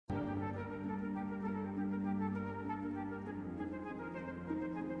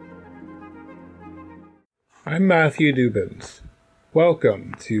I'm Matthew Dubins.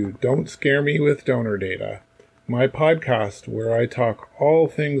 Welcome to Don't Scare Me with Donor Data, my podcast where I talk all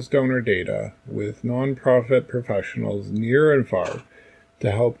things donor data with nonprofit professionals near and far to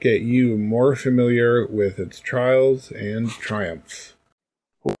help get you more familiar with its trials and triumphs.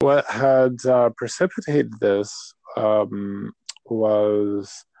 What had precipitated this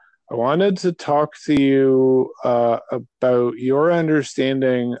was I wanted to talk to you about your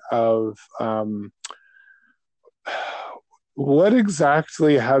understanding of what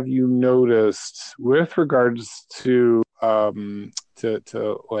exactly have you noticed with regards to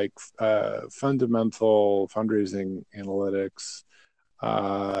like fundamental fundraising analytics.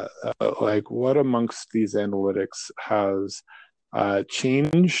 Like what amongst these analytics has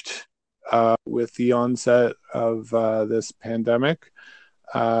changed with the onset of this pandemic,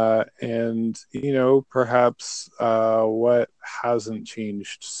 and perhaps what hasn't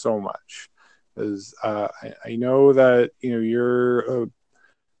changed so much. Is I know that you're a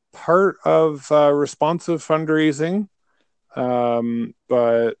part of responsive fundraising,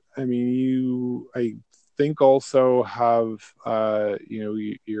 but I mean I think also have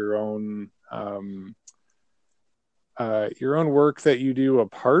your own work that you do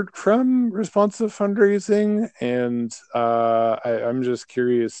apart from responsive fundraising, and I'm just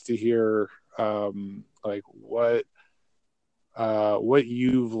curious to hear like what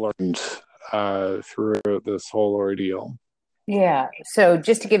you've learned throughout this whole ordeal. Yeah. So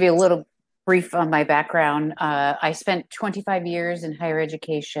just to give you a little brief on my background, I spent 25 years in higher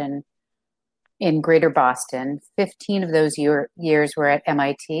education in Greater Boston. 15 of those years were at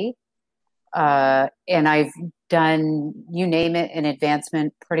MIT. And I've done, you name it, in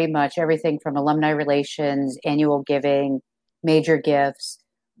advancement, pretty much everything from alumni relations, annual giving, major gifts.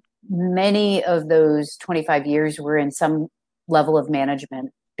 Many of those 25 years were in some level of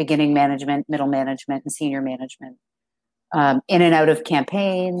management, beginning management, middle management, and senior management. In and out of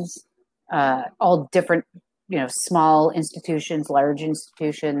campaigns, all different, small institutions, large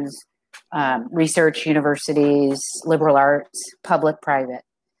institutions, research universities, liberal arts, public, private.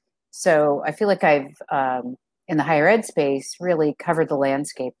 So I feel like I've, in the higher ed space, really covered the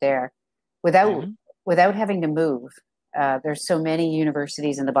landscape there without Mm-hmm. without having to move. There's so many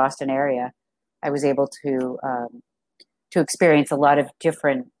universities in the Boston area. I was able to experience a lot of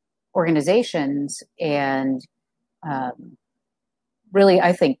different organizations and really,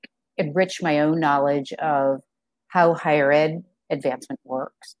 I think, enrich my own knowledge of how higher ed advancement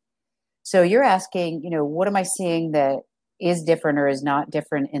works. So you're asking, what am I seeing that is different or is not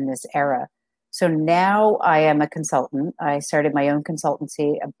different in this era? So now I am a consultant. I started my own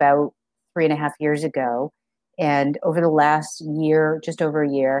consultancy about 3.5 years ago. And over the last year, just over a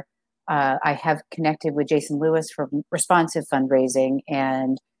year, I have connected with Jason Lewis from Responsive Fundraising,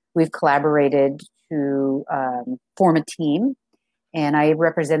 and we've collaborated to form a team. And I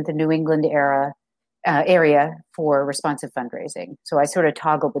represent the New England area for responsive fundraising. So I sort of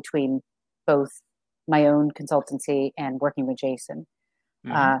toggle between both my own consultancy and working with Jason.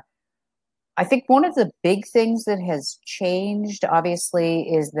 Mm-hmm. I think one of the big things that has changed, obviously,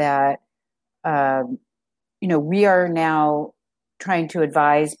 is that we are now trying to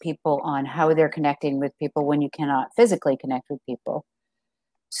advise people on how they're connecting with people when you cannot physically connect with people.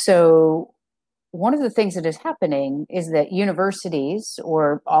 So one of the things that is happening is that universities,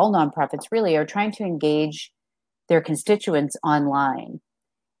 or all nonprofits really, are trying to engage their constituents online.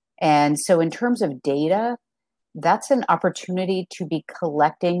 And so in terms of data, that's an opportunity to be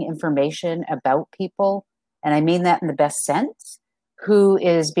collecting information about people. And I mean that in the best sense, who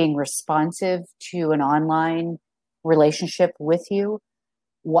is being responsive to an online relationship with you.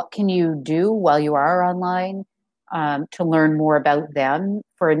 What can you do while you are online to learn more about them?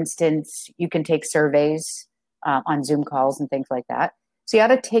 For instance, you can take surveys on Zoom calls and things like that. So you ought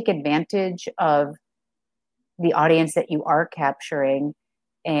to take advantage of the audience that you are capturing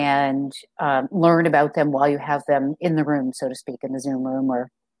and learn about them while you have them in the room, so to speak, in the Zoom room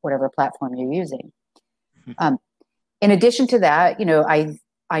or whatever platform you're using. In addition to that,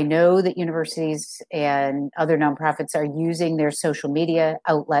 I know that universities and other nonprofits are using their social media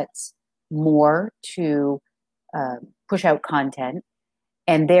outlets more to push out content.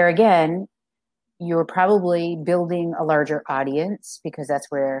 And there again, you're probably building a larger audience because that's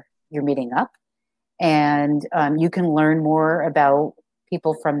where you're meeting up. And you can learn more about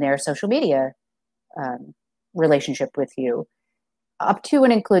people from their social media relationship with you. Up to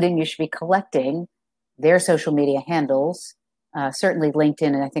and including, you should be collecting their social media handles. Certainly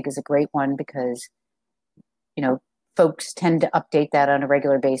LinkedIn, I think, is a great one because, folks tend to update that on a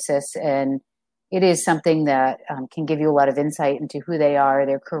regular basis. And it is something that can give you a lot of insight into who they are,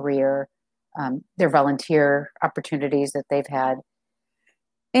 their career, their volunteer opportunities that they've had.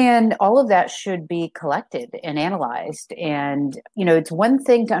 And all of that should be collected and analyzed. And, it's one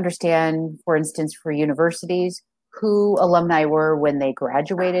thing to understand, for instance, for universities, who alumni were when they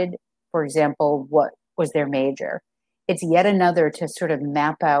graduated. For example, what was their major? It's yet another to sort of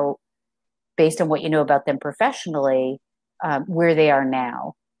map out, based on what you know about them professionally, where they are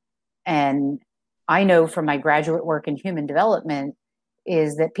now. And I know from my graduate work in human development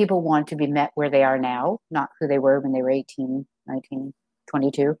is that people want to be met where they are now, not who they were when they were 18, 19,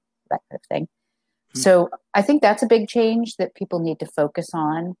 22, that kind of thing. Mm-hmm. So I think that's a big change that people need to focus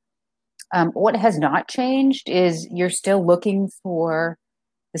on. What has not changed is you're still looking for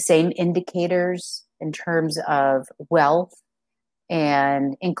the same indicators in terms of wealth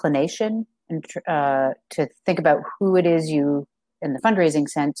and inclination, and to think about who it is you, in the fundraising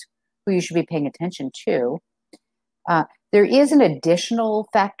sense, who you should be paying attention to. There is an additional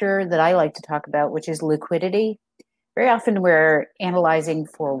factor that I like to talk about, which is liquidity. Very often we're analyzing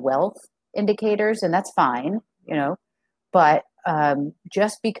for wealth indicators, and that's fine, but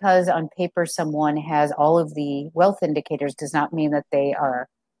just because on paper someone has all of the wealth indicators does not mean that they are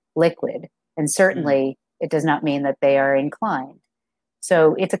liquid. And certainly it does not mean that they are inclined.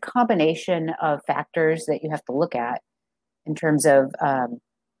 So it's a combination of factors that you have to look at in terms of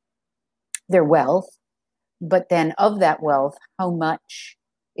their wealth, but then of that wealth, how much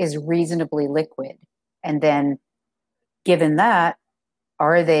is reasonably liquid? And then given that,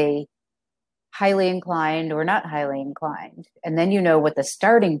 are they highly inclined or not highly inclined? And then you know what the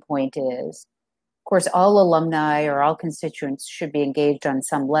starting point is. Of course, all alumni or all constituents should be engaged on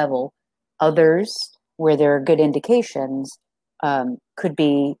some level. Others, where there are good indications, could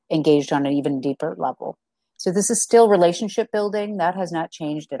be engaged on an even deeper level. So this is still relationship building. That has not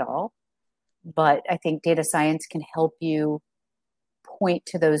changed at all. But I think data science can help you point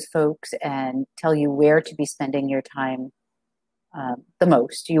to those folks and tell you where to be spending your time the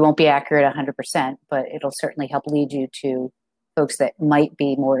most. You won't be accurate 100%, but it'll certainly help lead you to folks that might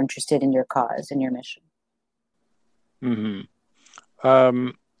be more interested in your cause and your mission. Mm-hmm.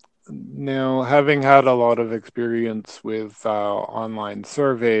 Now, having had a lot of experience with online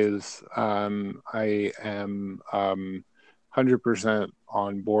surveys, I am 100%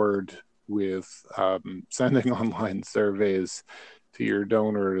 on board with sending online surveys to your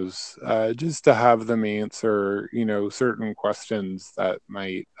donors, just to have them answer, certain questions that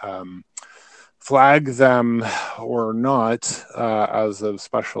might flag them or not as of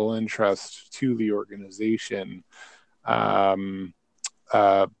special interest to the organization. But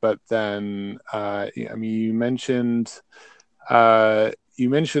then, you mentioned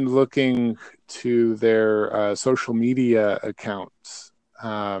looking to their social media accounts.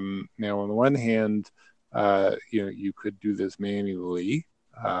 Now, on the one hand, you could do this manually,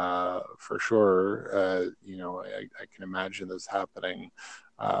 for sure. I can imagine this happening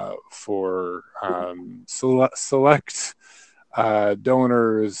for select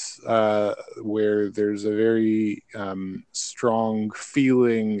donors where there's a very strong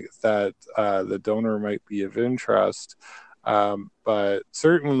feeling that the donor might be of interest, but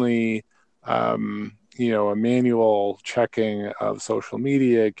certainly a manual checking of social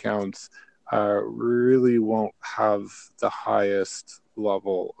media accounts really won't have the highest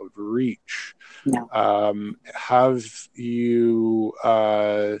level of reach. No.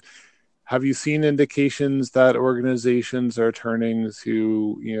 Have you seen indications that organizations are turning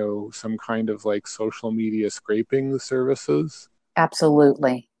to, some kind of like social media scraping services?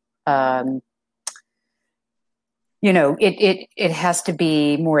 Absolutely. It has to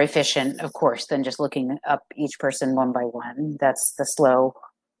be more efficient, of course, than just looking up each person one by one. That's the slow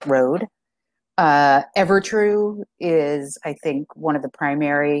road. Evertrue is, I think, one of the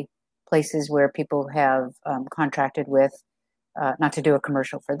primary places where people have contracted with, not to do a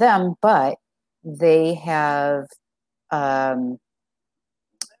commercial for them, but they have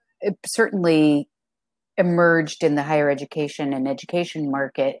certainly emerged in the higher education and education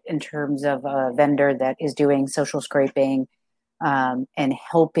market in terms of a vendor that is doing social scraping and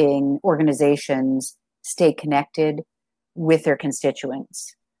helping organizations stay connected with their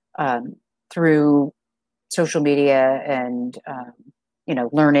constituents through social media and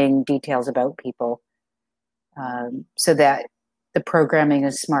learning details about people, so that the programming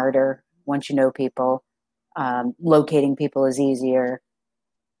is smarter once you know people. Locating people is easier.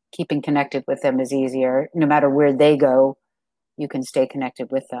 Keeping connected with them is easier. No matter where they go, you can stay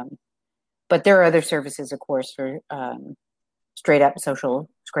connected with them. But there are other services, of course, for straight up social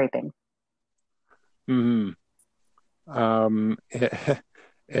scraping. Mm-hmm.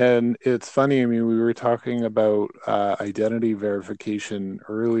 And it's funny, I mean, we were talking about identity verification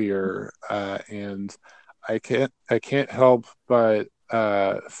earlier, and I can't help but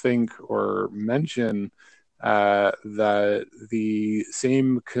think or mention that the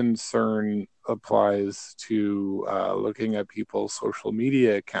same concern applies to looking at people's social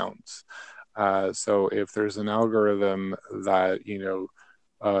media accounts. So if there's an algorithm that,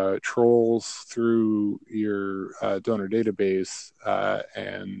 trolls through your donor database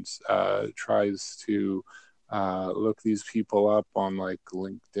and tries to look these people up on like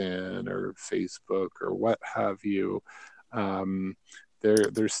LinkedIn or Facebook or what have you. Um,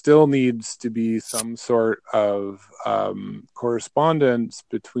 there still needs to be some sort of correspondence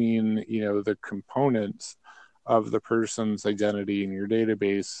between the components of the person's identity in your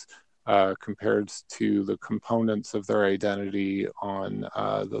database compared to the components of their identity on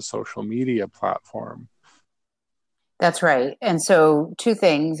the social media platform. That's right. And so, two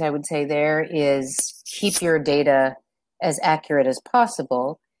things I would say there is keep your data as accurate as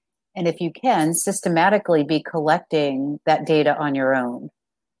possible. And if you can, systematically be collecting that data on your own.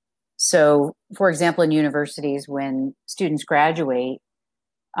 So, for example, in universities, when students graduate,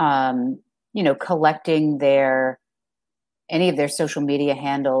 collecting any of their social media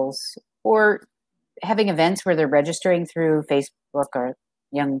handles, or having events where they're registering through Facebook, or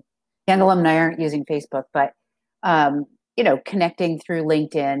young alumni aren't using Facebook, but connecting through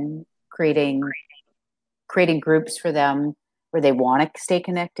LinkedIn, creating groups for them where they want to stay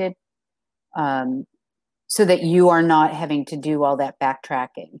connected, so that you are not having to do all that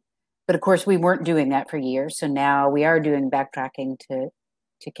backtracking. But of course, we weren't doing that for years, so now we are doing backtracking to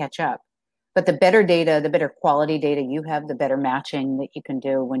catch up. But the better data, the better quality data you have, the better matching that you can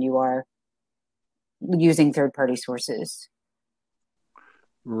do when you are using third-party sources.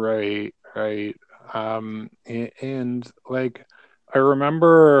 Right. And like, I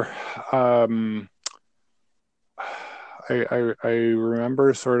remember, I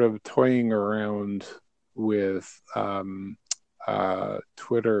remember sort of toying around with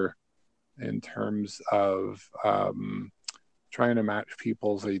Twitter in terms of trying to match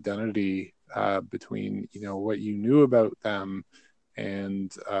people's identity between what you knew about them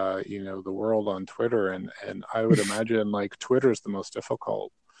and the world on Twitter, and I would imagine like Twitter is the most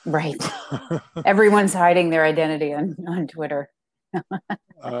difficult. Right. Everyone's hiding their identity on Twitter.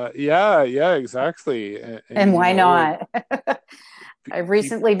 Yeah, exactly. And why not? I've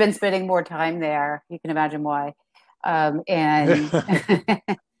recently been spending more time there. You can imagine why. And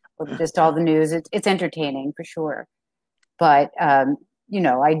with just all the news, it's entertaining for sure. But I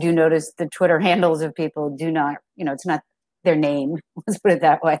do notice the Twitter handles of people do not, it's not their name. Let's put it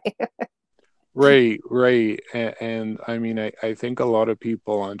that way. Right. And I mean, I think a lot of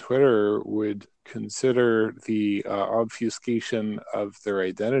people on Twitter would consider the obfuscation of their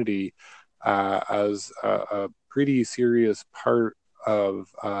identity as a pretty serious part of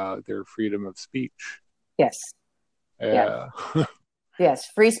their freedom of speech. Yes. Yeah. Yes.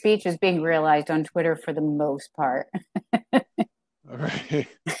 Free speech is being realized on Twitter for the most part. Right.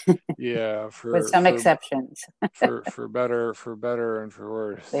 Yeah. With some exceptions. for better and for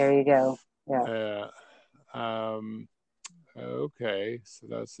worse. There you go. Yeah. Okay, so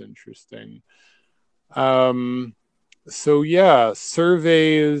that's interesting. So yeah,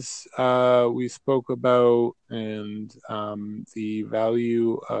 surveys we spoke about, and the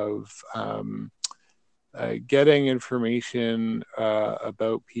value of getting information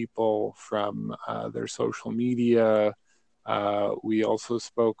about people from their social media. We also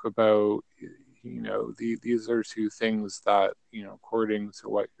spoke about, these are two things that, according to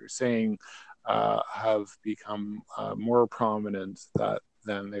what you're saying, have become more prominent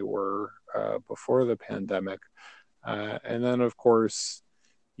than they were before the pandemic. And then, of course,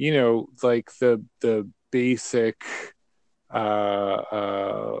 like the basic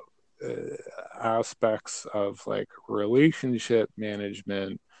aspects of like relationship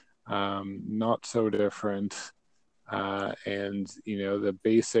management, not so different. And the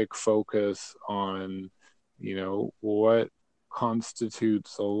basic focus on what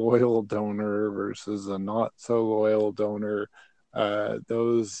constitutes a loyal donor versus a not so loyal donor,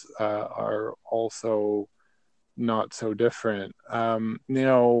 those are also not so different.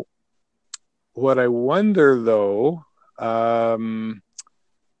 Now, what I wonder though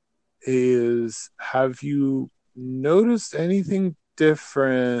is, have you noticed anything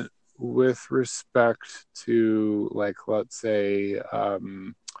different with respect to, like, let's say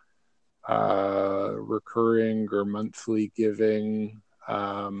recurring or monthly giving,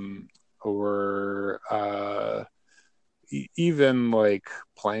 or even like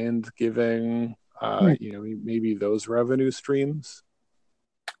planned giving, maybe those revenue streams?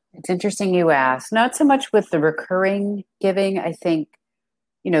 It's interesting you ask. Not so much with the recurring giving. I think,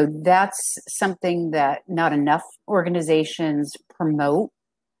 that's something that not enough organizations promote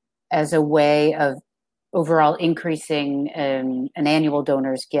as a way of overall increasing an annual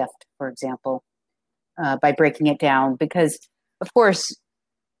donor's gift, for example, by breaking it down. Because, of course,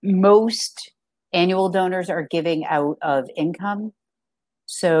 most annual donors are giving out of income.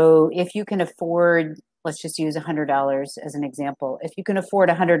 So if you can afford, let's just use $100 as an example. If you can afford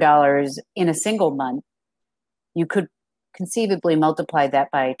 $100 in a single month, you could conceivably multiply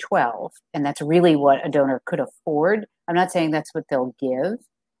that by 12. And that's really what a donor could afford. I'm not saying that's what they'll give,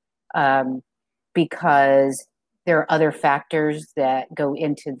 because there are other factors that go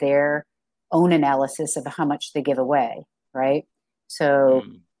into their own analysis of how much they give away, right? So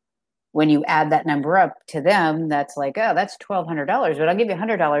when you add that number up to them, that's like, oh, that's $1,200, but I'll give you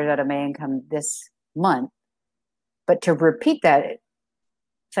 $100 out of my income this month. But to repeat that,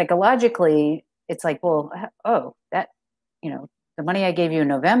 psychologically, it's like, well, oh, that, the money I gave you in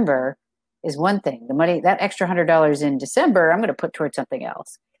November is one thing. The money, that extra $100 in December, I'm going to put towards something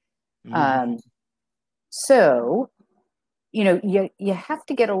else. So, you have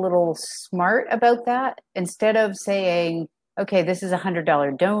to get a little smart about that. Instead of saying, okay, this is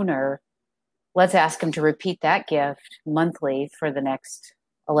 $100 donor, let's ask them to repeat that gift monthly for the next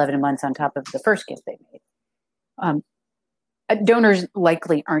 11 months on top of the first gift they made. Donors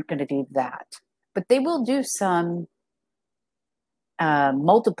likely aren't going to do that, but they will do some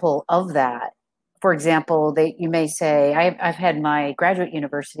multiple of that. For example, you may say, I've had my graduate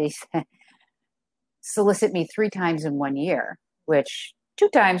universities solicit me 3 times in 1 year, which 2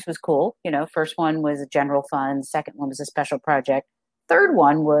 times was cool. First one was a general fund. Second one was a special project. Third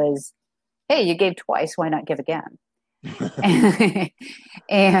one was, hey, you gave twice. Why not give again?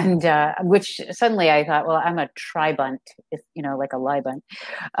 and which suddenly I thought, well, I'm a tri-bunt, like a lie bunt.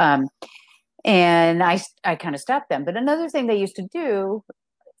 And I kind of stopped them. But another thing they used to do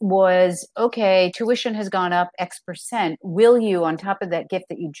was, okay, tuition has gone up X%. Will you, on top of that gift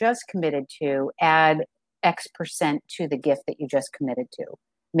that you just committed to, add X% to the gift that you just committed to,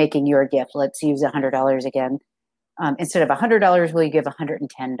 making your gift? Let's use $100 again. Instead of $100, will you give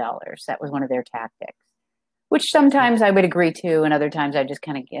 $110? That was one of their tactics, which sometimes I would agree to, and other times I just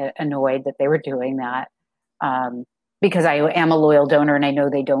kind of get annoyed that they were doing that, because I am a loyal donor and I know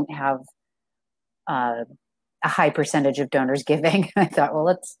they don't have a high percentage of donors giving. I thought, well,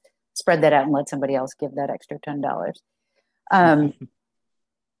 let's spread that out and let somebody else give that extra $10.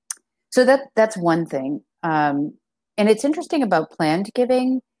 So that's one thing. And it's interesting about planned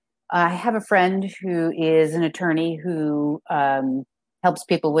giving. I have a friend who is an attorney who helps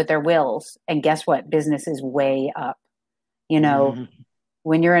people with their wills. And guess what? Business is way up.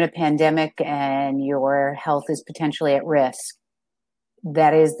 When you're in a pandemic and your health is potentially at risk,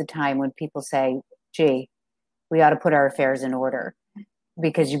 that is the time when people say, gee, we ought to put our affairs in order,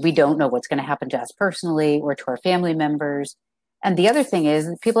 because we don't know what's going to happen to us personally or to our family members. And the other thing is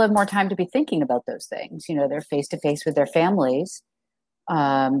people have more time to be thinking about those things. They're face to face with their families,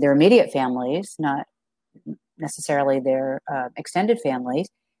 their immediate families, not necessarily their extended families.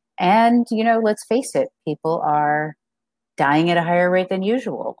 And, let's face it, people are dying at a higher rate than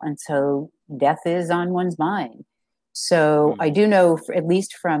usual. And so death is on one's mind. So I do know, at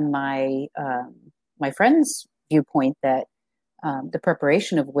least from my friend's viewpoint, that the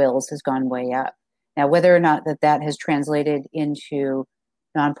preparation of wills has gone way up. Now, whether or not that has translated into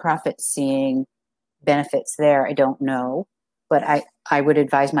nonprofits seeing benefits there, I don't know. But I would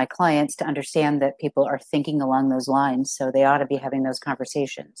advise my clients to understand that people are thinking along those lines. So they ought to be having those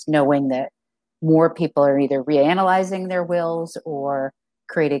conversations, knowing that more people are either reanalyzing their wills or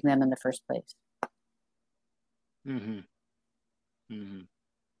creating them in the first place.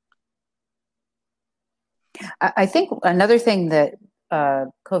 I think another thing that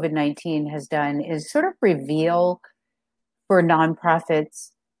COVID-19 has done is sort of reveal for nonprofits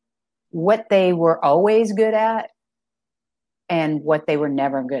what they were always good at and what they were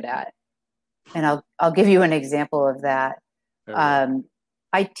never good at. And I'll give you an example of that.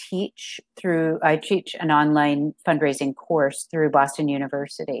 I teach an online fundraising course through Boston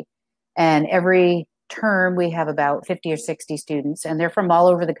University, and every term we have about 50 or 60 students, and they're from all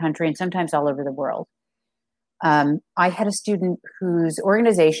over the country and sometimes all over the world. I had a student whose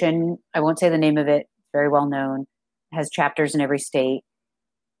organization, I won't say the name of it, very well known, has chapters in every state,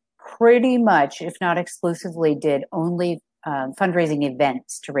 pretty much, if not exclusively, did only fundraising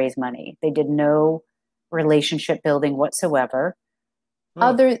events to raise money. They did no relationship building whatsoever.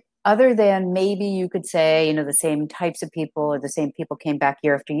 Other than maybe you could say, the same types of people or the same people came back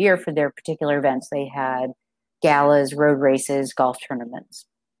year after year for their particular events. They had galas, road races, golf tournaments.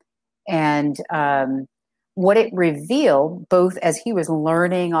 And what it revealed, both as he was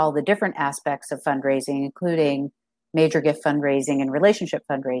learning all the different aspects of fundraising, including major gift fundraising and relationship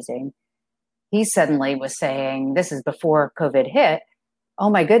fundraising, he suddenly was saying, this is before COVID hit, oh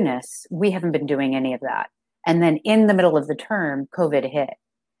my goodness, we haven't been doing any of that. And then in the middle of the term, COVID hit.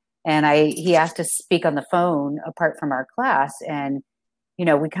 And he asked to speak on the phone apart from our class. And,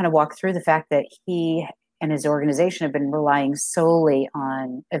 we kind of walked through the fact that he and his organization have been relying solely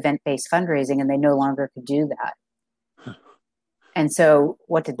on event-based fundraising, and they no longer could do that. And so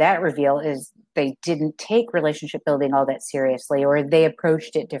what did that reveal is they didn't take relationship building all that seriously, or they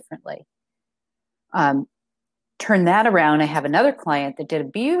approached it differently. Turn that around. I have another client that did a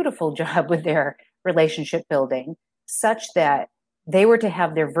beautiful job with their relationship building, such that they were to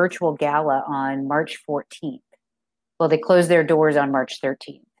have their virtual gala on March 14th. Well, they closed their doors on March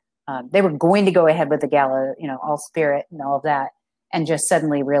 13th. They were going to go ahead with the gala, all spirit and all of that, and just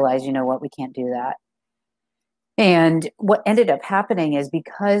suddenly realized, what, we can't do that. And what ended up happening is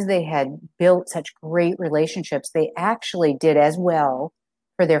because they had built such great relationships, they actually did as well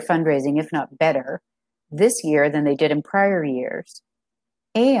for their fundraising, if not better, this year than they did in prior years.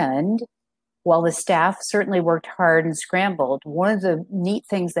 And while the staff certainly worked hard and scrambled, one of the neat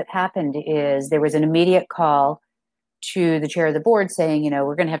things that happened is there was an immediate call to the chair of the board saying,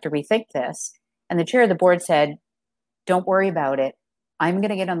 we're going to have to rethink this. And the chair of the board said, don't worry about it. I'm going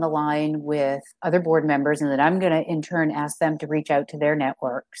to get on the line with other board members, and then I'm going to in turn ask them to reach out to their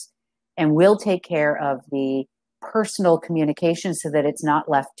networks, and we'll take care of the personal communication so that it's not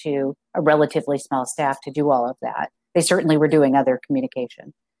left to a relatively small staff to do all of that. They certainly were doing other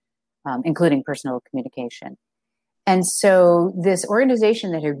communication, including personal communication. And so this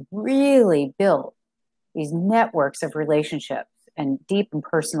organization that had really built these networks of relationships and deep and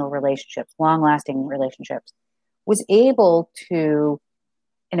personal relationships, long-lasting relationships, was able to,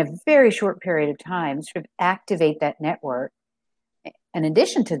 in a very short period of time, sort of activate that network. In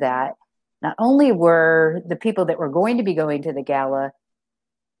addition to that, not only were the people that were going to be going to the gala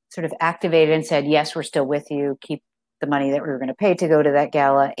sort of activated and said, yes, we're still with you, keep the money that we were going to pay to go to that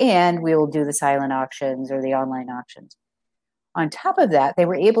gala, and we will do the silent auctions or the online auctions. On top of that, they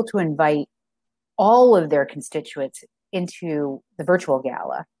were able to invite all of their constituents into the virtual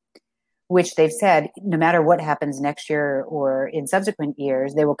gala, which they've said, no matter what happens next year or in subsequent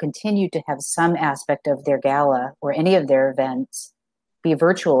years, they will continue to have some aspect of their gala or any of their events be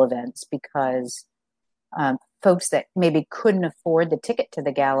virtual events, because folks that maybe couldn't afford the ticket to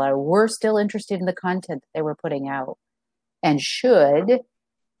the gala were still interested in the content that they were putting out and should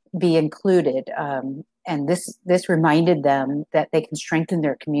be included. And this reminded them that they can strengthen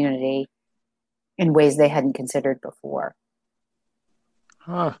their community in ways they hadn't considered before.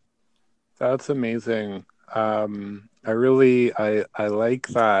 Huh. That's amazing. I like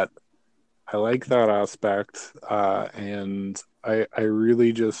that. I like that aspect. And I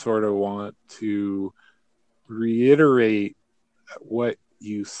really just sort of want to reiterate what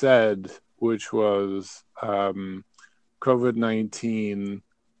you said, which was COVID-19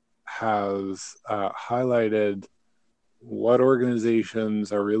 has highlighted what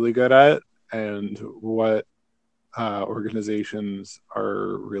organizations are really good at and what organizations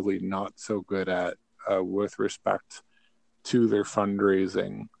are really not so good at with respect to their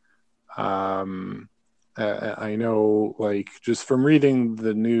fundraising. I know, like, just from reading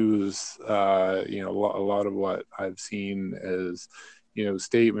the news, a lot of what I've seen is,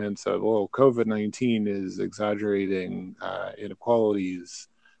 statements of, well, COVID-19 is exaggerating inequalities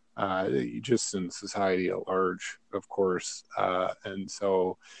just in society at large, of course. And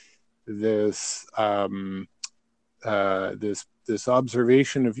so this this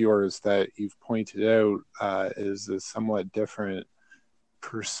observation of yours that you've pointed out is a somewhat different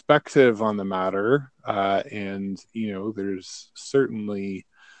perspective on the matter, and there's certainly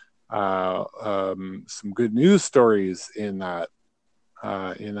some good news stories in that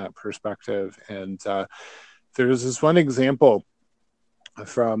perspective. And there's this one example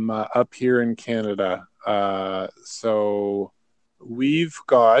from up here in Canada. So we've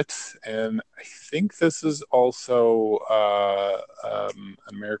got, and I think this is also an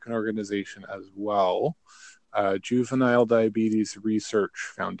American organization as well, Juvenile Diabetes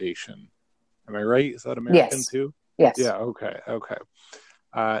Research Foundation. Am I right? Is that American Yes. too? Yes. Yeah. Okay.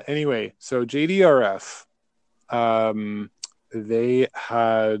 Anyway, so JDRF, they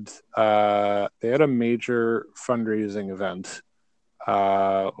had a major fundraising event,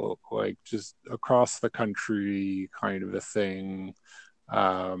 like just across the country, kind of a thing.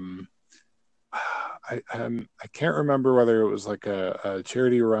 I can't remember whether it was like a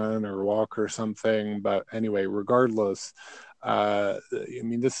charity run or walk or something, but anyway, regardless, I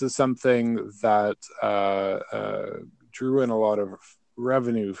mean, this is something that drew in a lot of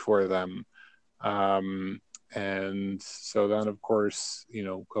revenue for them. And so then, of course,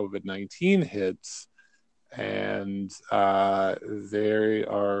 COVID-19 hits, and they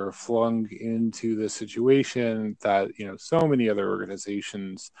are flung into the situation that so many other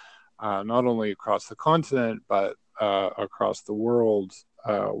organizations, not only across the continent but across the world,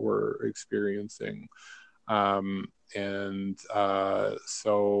 were experiencing. And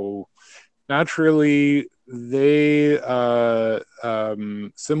so naturally, they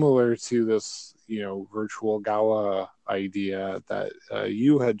similar to this virtual gala idea that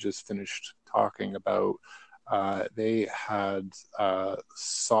you had just finished talking about, they had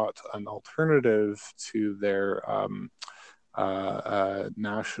sought an alternative to their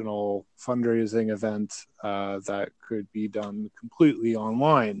national fundraising event that could be done completely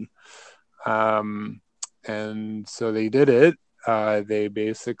online. And so they did it. They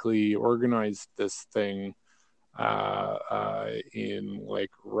basically organized this thing in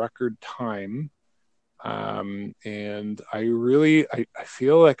like record time. And I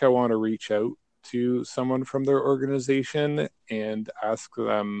feel like I want to reach out to someone from their organization and ask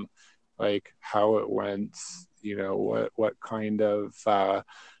them like how it went, what kind of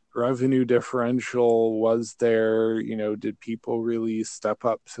revenue differential was there, did people really step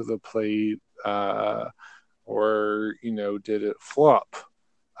up to the plate, or did it flop?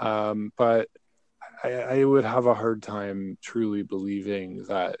 But I would have a hard time truly believing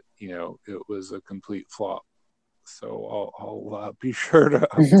that it was a complete flop. So I'll be sure to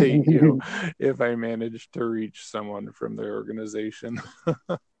update you if I manage to reach someone from their organization.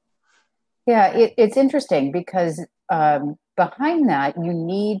 Yeah, it's interesting because behind that, you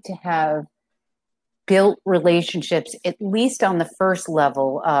need to have built relationships, at least on the first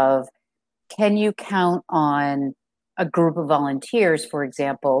level of, can you count on a group of volunteers, for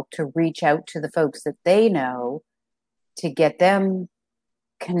example, to reach out to the folks that they know to get them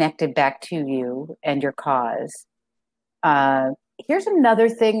connected back to you and your cause. Here's another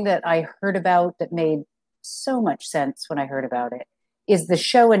thing that I heard about that made so much sense when I heard about it, is the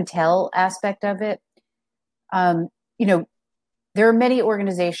show and tell aspect of it. There are many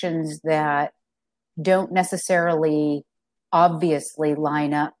organizations that don't necessarily obviously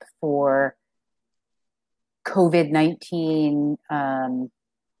line up for COVID-19,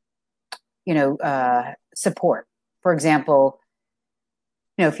 support. For example,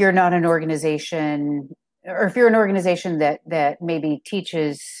 if you're not an organization, or if you're an organization that maybe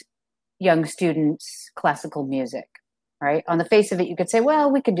teaches young students classical music, right? On the face of it, you could say,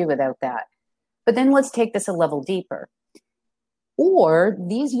 well, we could do without that. But then let's take this a level deeper. Or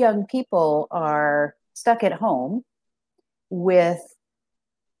these young people are stuck at home with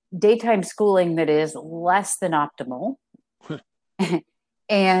daytime schooling that is less than optimal.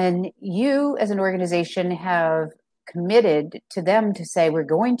 And you as an organization have committed to them to say, we're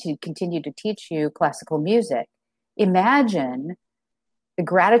going to continue to teach you classical music. Imagine the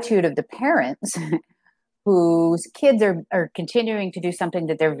gratitude of the parents whose kids are continuing to do something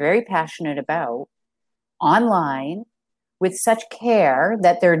that they're very passionate about online with such care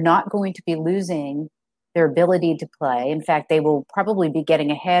that they're not going to be losing their ability to play. In fact, they will probably be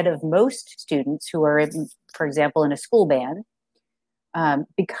getting ahead of most students who are, for example, in a school band,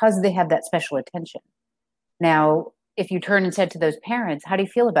 because they have that special attention. Now, if you turn and said to those parents, how do you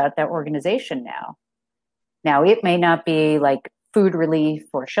feel about that organization now? Now, it may not be like food relief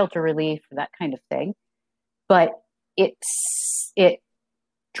or shelter relief or that kind of thing, but it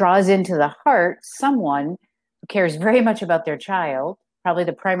draws into the heart someone who cares very much about their child, probably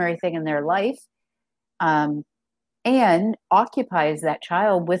the primary thing in their life, and occupies that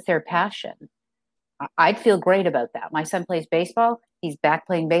child with their passion. I'd feel great about that. My son plays baseball. He's back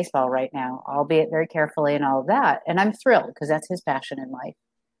playing baseball right now, albeit very carefully and all of that. And I'm thrilled because that's his passion in life.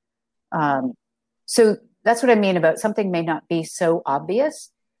 So that's what I mean about something may not be so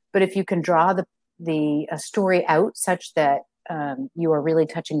obvious, but if you can draw the story out such that you are really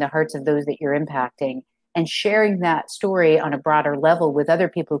touching the hearts of those that you're impacting, and sharing that story on a broader level with other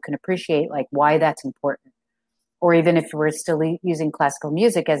people who can appreciate like why that's important. Or even if we're still using classical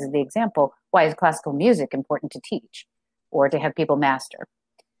music as the example, why is classical music important to teach or to have people master?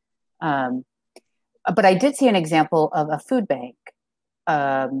 But I did see an example of a food bank.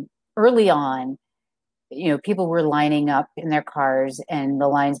 Early on, people were lining up in their cars and the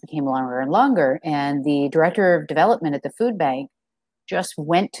lines became longer and longer. And the director of development at the food bank just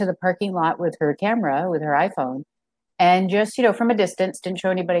went to the parking lot with her camera, with her iPhone, and just, from a distance, didn't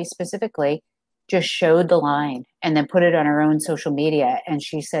show anybody specifically, just showed the line and then put it on her own social media. And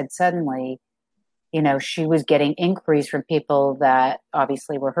she said suddenly she was getting inquiries from people that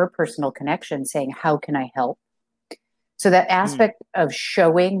obviously were her personal connections saying, how can I help? So that aspect of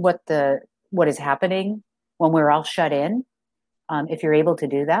showing what is happening when we're all shut in, if you're able to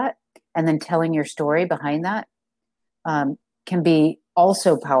do that, and then telling your story behind that, can be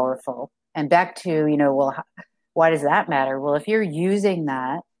also powerful. And back to, well, why does that matter? Well, if you're using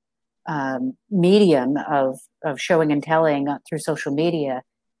that medium of showing and telling through social media,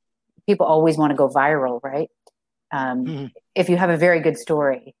 people always want to go viral, right? If you have a very good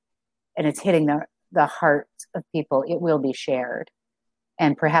story and it's hitting the hearts of people, it will be shared.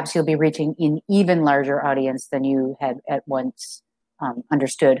 And perhaps you'll be reaching an even larger audience than you had at once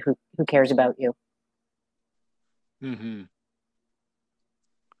understood who cares about you. Mm-hmm.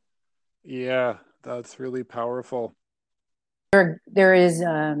 Yeah, that's really powerful. There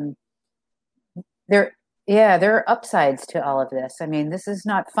are upsides to all of this. I mean, this is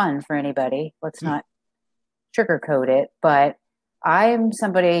not fun for anybody. Let's not sugarcoat it. But I'm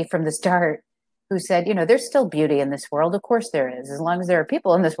somebody from the start who said, there's still beauty in this world. Of course there is. As long as there are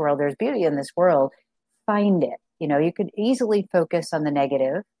people in this world, there's beauty in this world. Find it. You could easily focus on the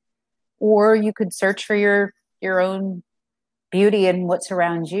negative, or you could search for your own beauty in what's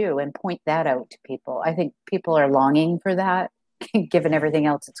around you and point that out to people. I think people are longing for that, given everything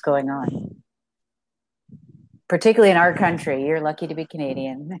else that's going on. Particularly in our country. You're lucky to be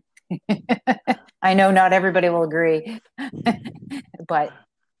Canadian. I know not everybody will agree, but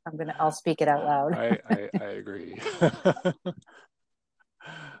I'll speak it out loud. I agree.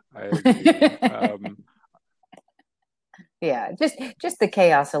 I agree. Yeah, just the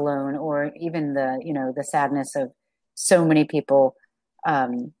chaos alone, or even the sadness of so many people,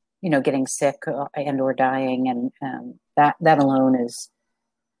 getting sick and or dying, and that alone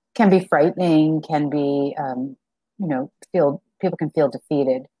can be frightening, can be, people can feel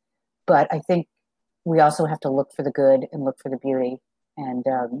defeated. But I think we also have to look for the good and look for the beauty and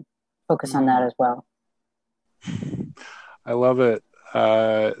focus on that as well. I love it.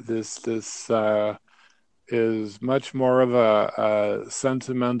 This is much more of a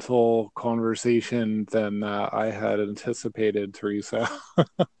sentimental conversation than I had anticipated, Teresa.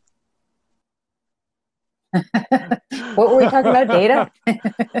 What were we talking about? Data?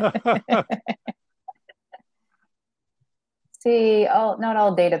 See, not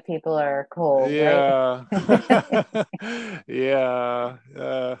all data people are cool, yeah. right? Yeah.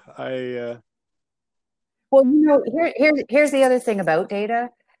 Well, here's the other thing about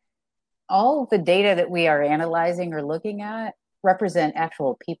data. All the data that we are analyzing or looking at represent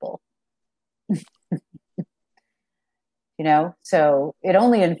actual people. So it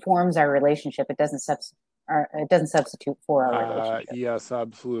only informs our relationship. It doesn't substitute for our relationship. Yes,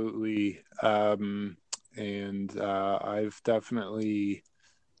 absolutely. And I've definitely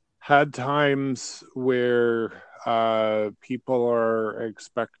had times where people are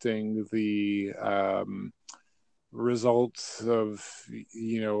expecting the results of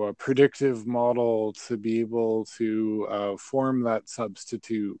a predictive model to be able to form that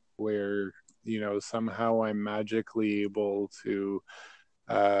substitute where somehow I'm magically able to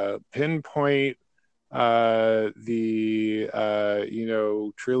pinpoint the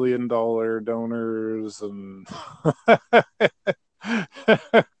 $1 trillion donors and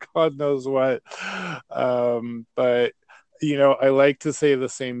God knows what. But I like to say the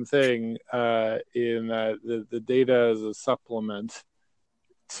same thing in that the data is a supplement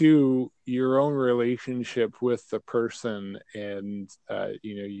to your own relationship with the person, and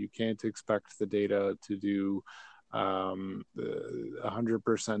you can't expect the data to do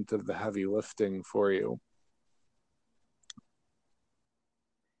 100% of the heavy lifting for you.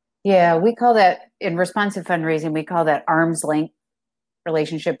 Yeah, we call that in responsive fundraising, we call that arm's length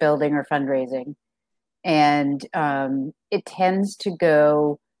relationship building or fundraising. And it tends to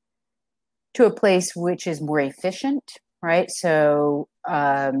go to a place which is more efficient, right? So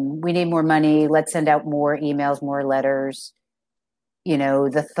we need more money. Let's send out more emails, more letters.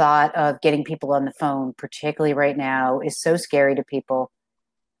 The thought of getting people on the phone, particularly right now, is so scary to people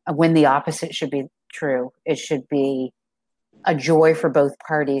when the opposite should be true. It should be a joy for both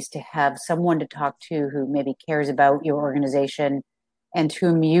parties to have someone to talk to who maybe cares about your organization and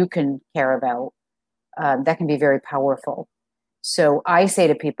whom you can care about. That can be very powerful. So I say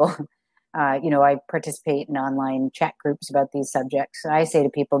to people, I participate in online chat groups about these subjects. I say to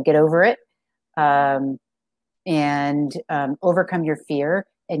people, get over it and overcome your fear,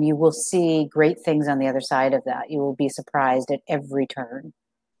 and you will see great things on the other side of that. You will be surprised at every turn.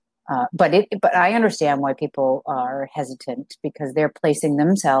 But I understand why people are hesitant, because they're placing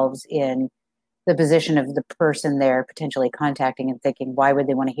themselves in the position of the person they're potentially contacting and thinking, why would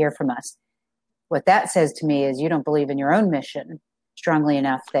they want to hear from us? what that says to me is you don't believe in your own mission strongly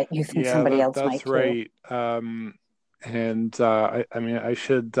enough that you think somebody else might that's too. right. And I mean, I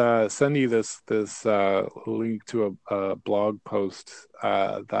should send you this link to a blog post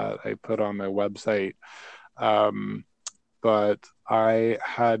that I put on my website. But I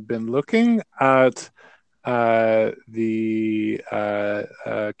had been looking at the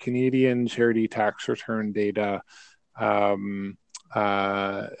Canadian charity tax return data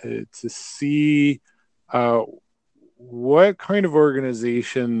to see what kind of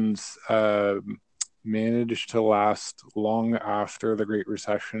organizations managed to last long after the Great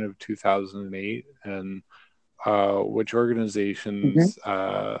Recession of 2008, and which organizations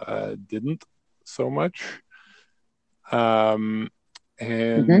didn't so much. And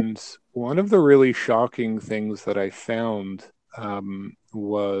one of the really shocking things that I found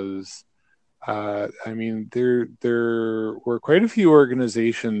was, I mean, there were quite a few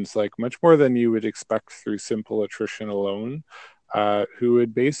organizations, like much more than you would expect through simple attrition alone, who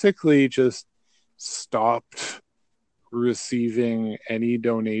had basically just stopped receiving any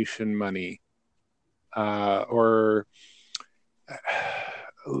donation money, or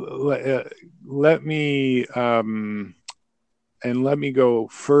let me go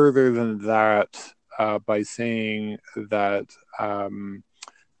further than that by saying that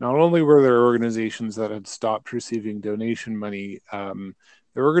not only were there organizations that had stopped receiving donation money, there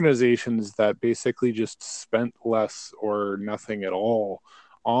were organizations that basically just spent less or nothing at all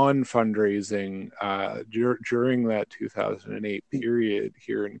on fundraising during that 2008 period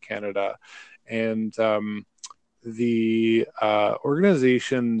here in Canada. And the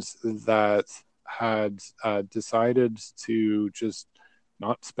organizations that had decided to just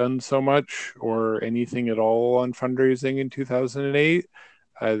not spend so much or anything at all on fundraising in 2008,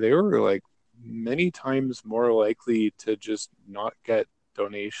 they were like many times more likely to just not get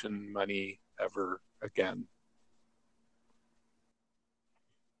donation money ever again.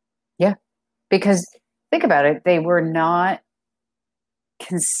 Yeah, because think about it, they were not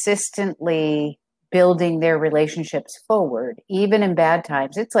consistently building their relationships forward, even in bad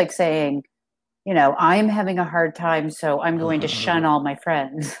times. It's like saying, you know, I'm having a hard time, so I'm going to shun all my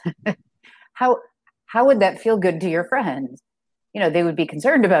friends. How would that feel good to your friends? You know, they would be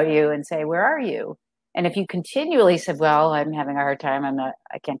concerned about you and say, where are you? And if you continually said, well, I'm having a hard time,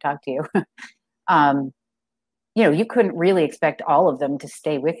 I can't talk to you. You know, you couldn't really expect all of them to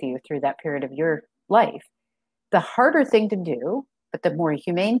stay with you through that period of your life. The harder thing to do, but the more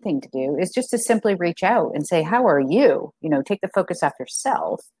humane thing to do, is just to simply reach out and say, how are you? You know, take the focus off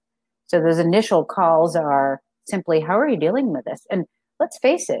yourself. So those initial calls are simply, how are you dealing with this? And let's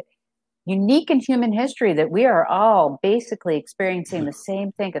face it, unique in human history that we are all basically experiencing the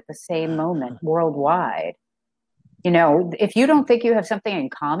same thing at the same moment worldwide. You know, if you don't think you have something in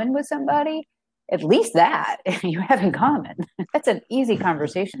common with somebody, at least that you have in common. That's an easy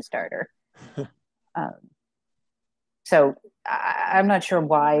conversation starter. So I'm not sure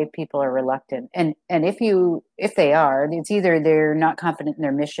why people are reluctant. And if they are, it's either they're not confident in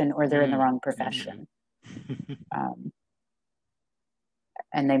their mission or they're in the wrong profession.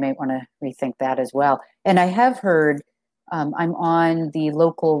 And they may want to rethink that as well. And I have heard, I'm on the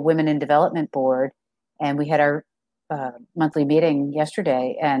local Women in Development Board, and we had our monthly meeting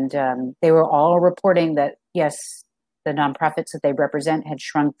yesterday, and they were all reporting that, yes, the nonprofits that they represent had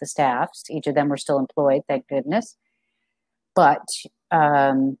shrunk the staffs. Each of them were still employed, thank goodness. But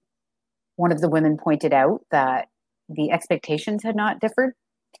one of the women pointed out that the expectations had not differed,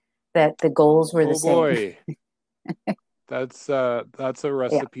 that the goals were the same. Boy. That's a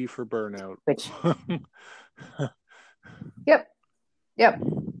recipe for burnout. Which, yep.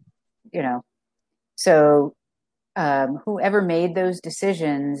 You know, so whoever made those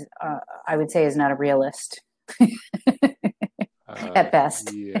decisions, I would say, is not a realist at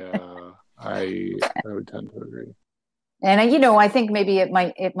best. Yeah, I would tend to agree. And you know, I think maybe it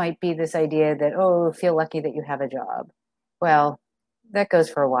might be this idea that, oh, feel lucky that you have a job. Well, that goes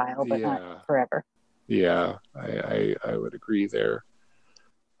for a while, but not forever. Yeah, I would agree there.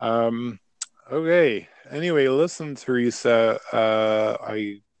 Okay. Anyway, listen, Teresa,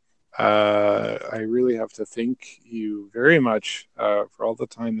 I really have to thank you very much for all the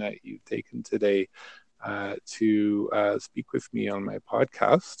time that you've taken today to speak with me on my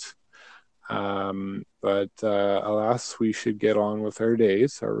podcast. But alas, we should get on with our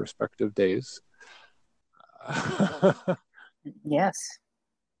days, our respective days. Yes.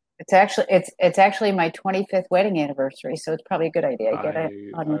 It's actually my 25th wedding anniversary, so it's probably a good idea to get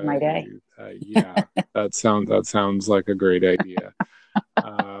on with my day. Yeah, that sounds like a great idea.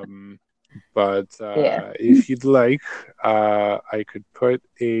 But if you'd like, I could put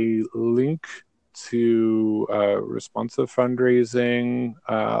a link to responsive fundraising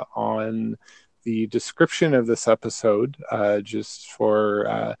on the description of this episode, just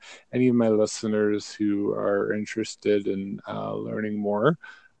for any of my listeners who are interested in learning more.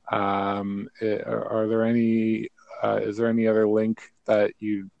 Are there any? Is there any other link that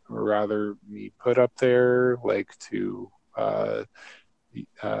you'd rather me put up there, like to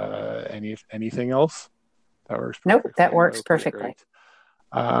anything else? That works perfectly. Nope, that works Okay, perfectly. great.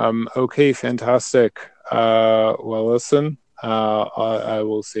 Okay, fantastic. Well, listen, I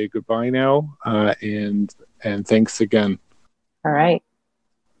will say goodbye now, and thanks again. All right.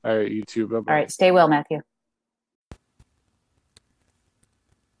 All right, you too. Bye-bye. All right. Stay well, Matthew.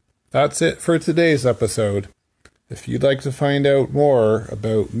 That's it for today's episode. If you'd like to find out more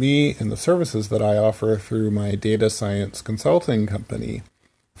about me and the services that I offer through my data science consulting company,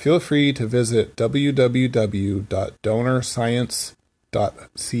 feel free to visit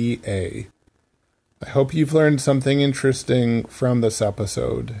www.donorscience.ca. I hope you've learned something interesting from this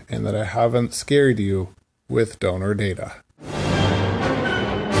episode and that I haven't scared you with donor data.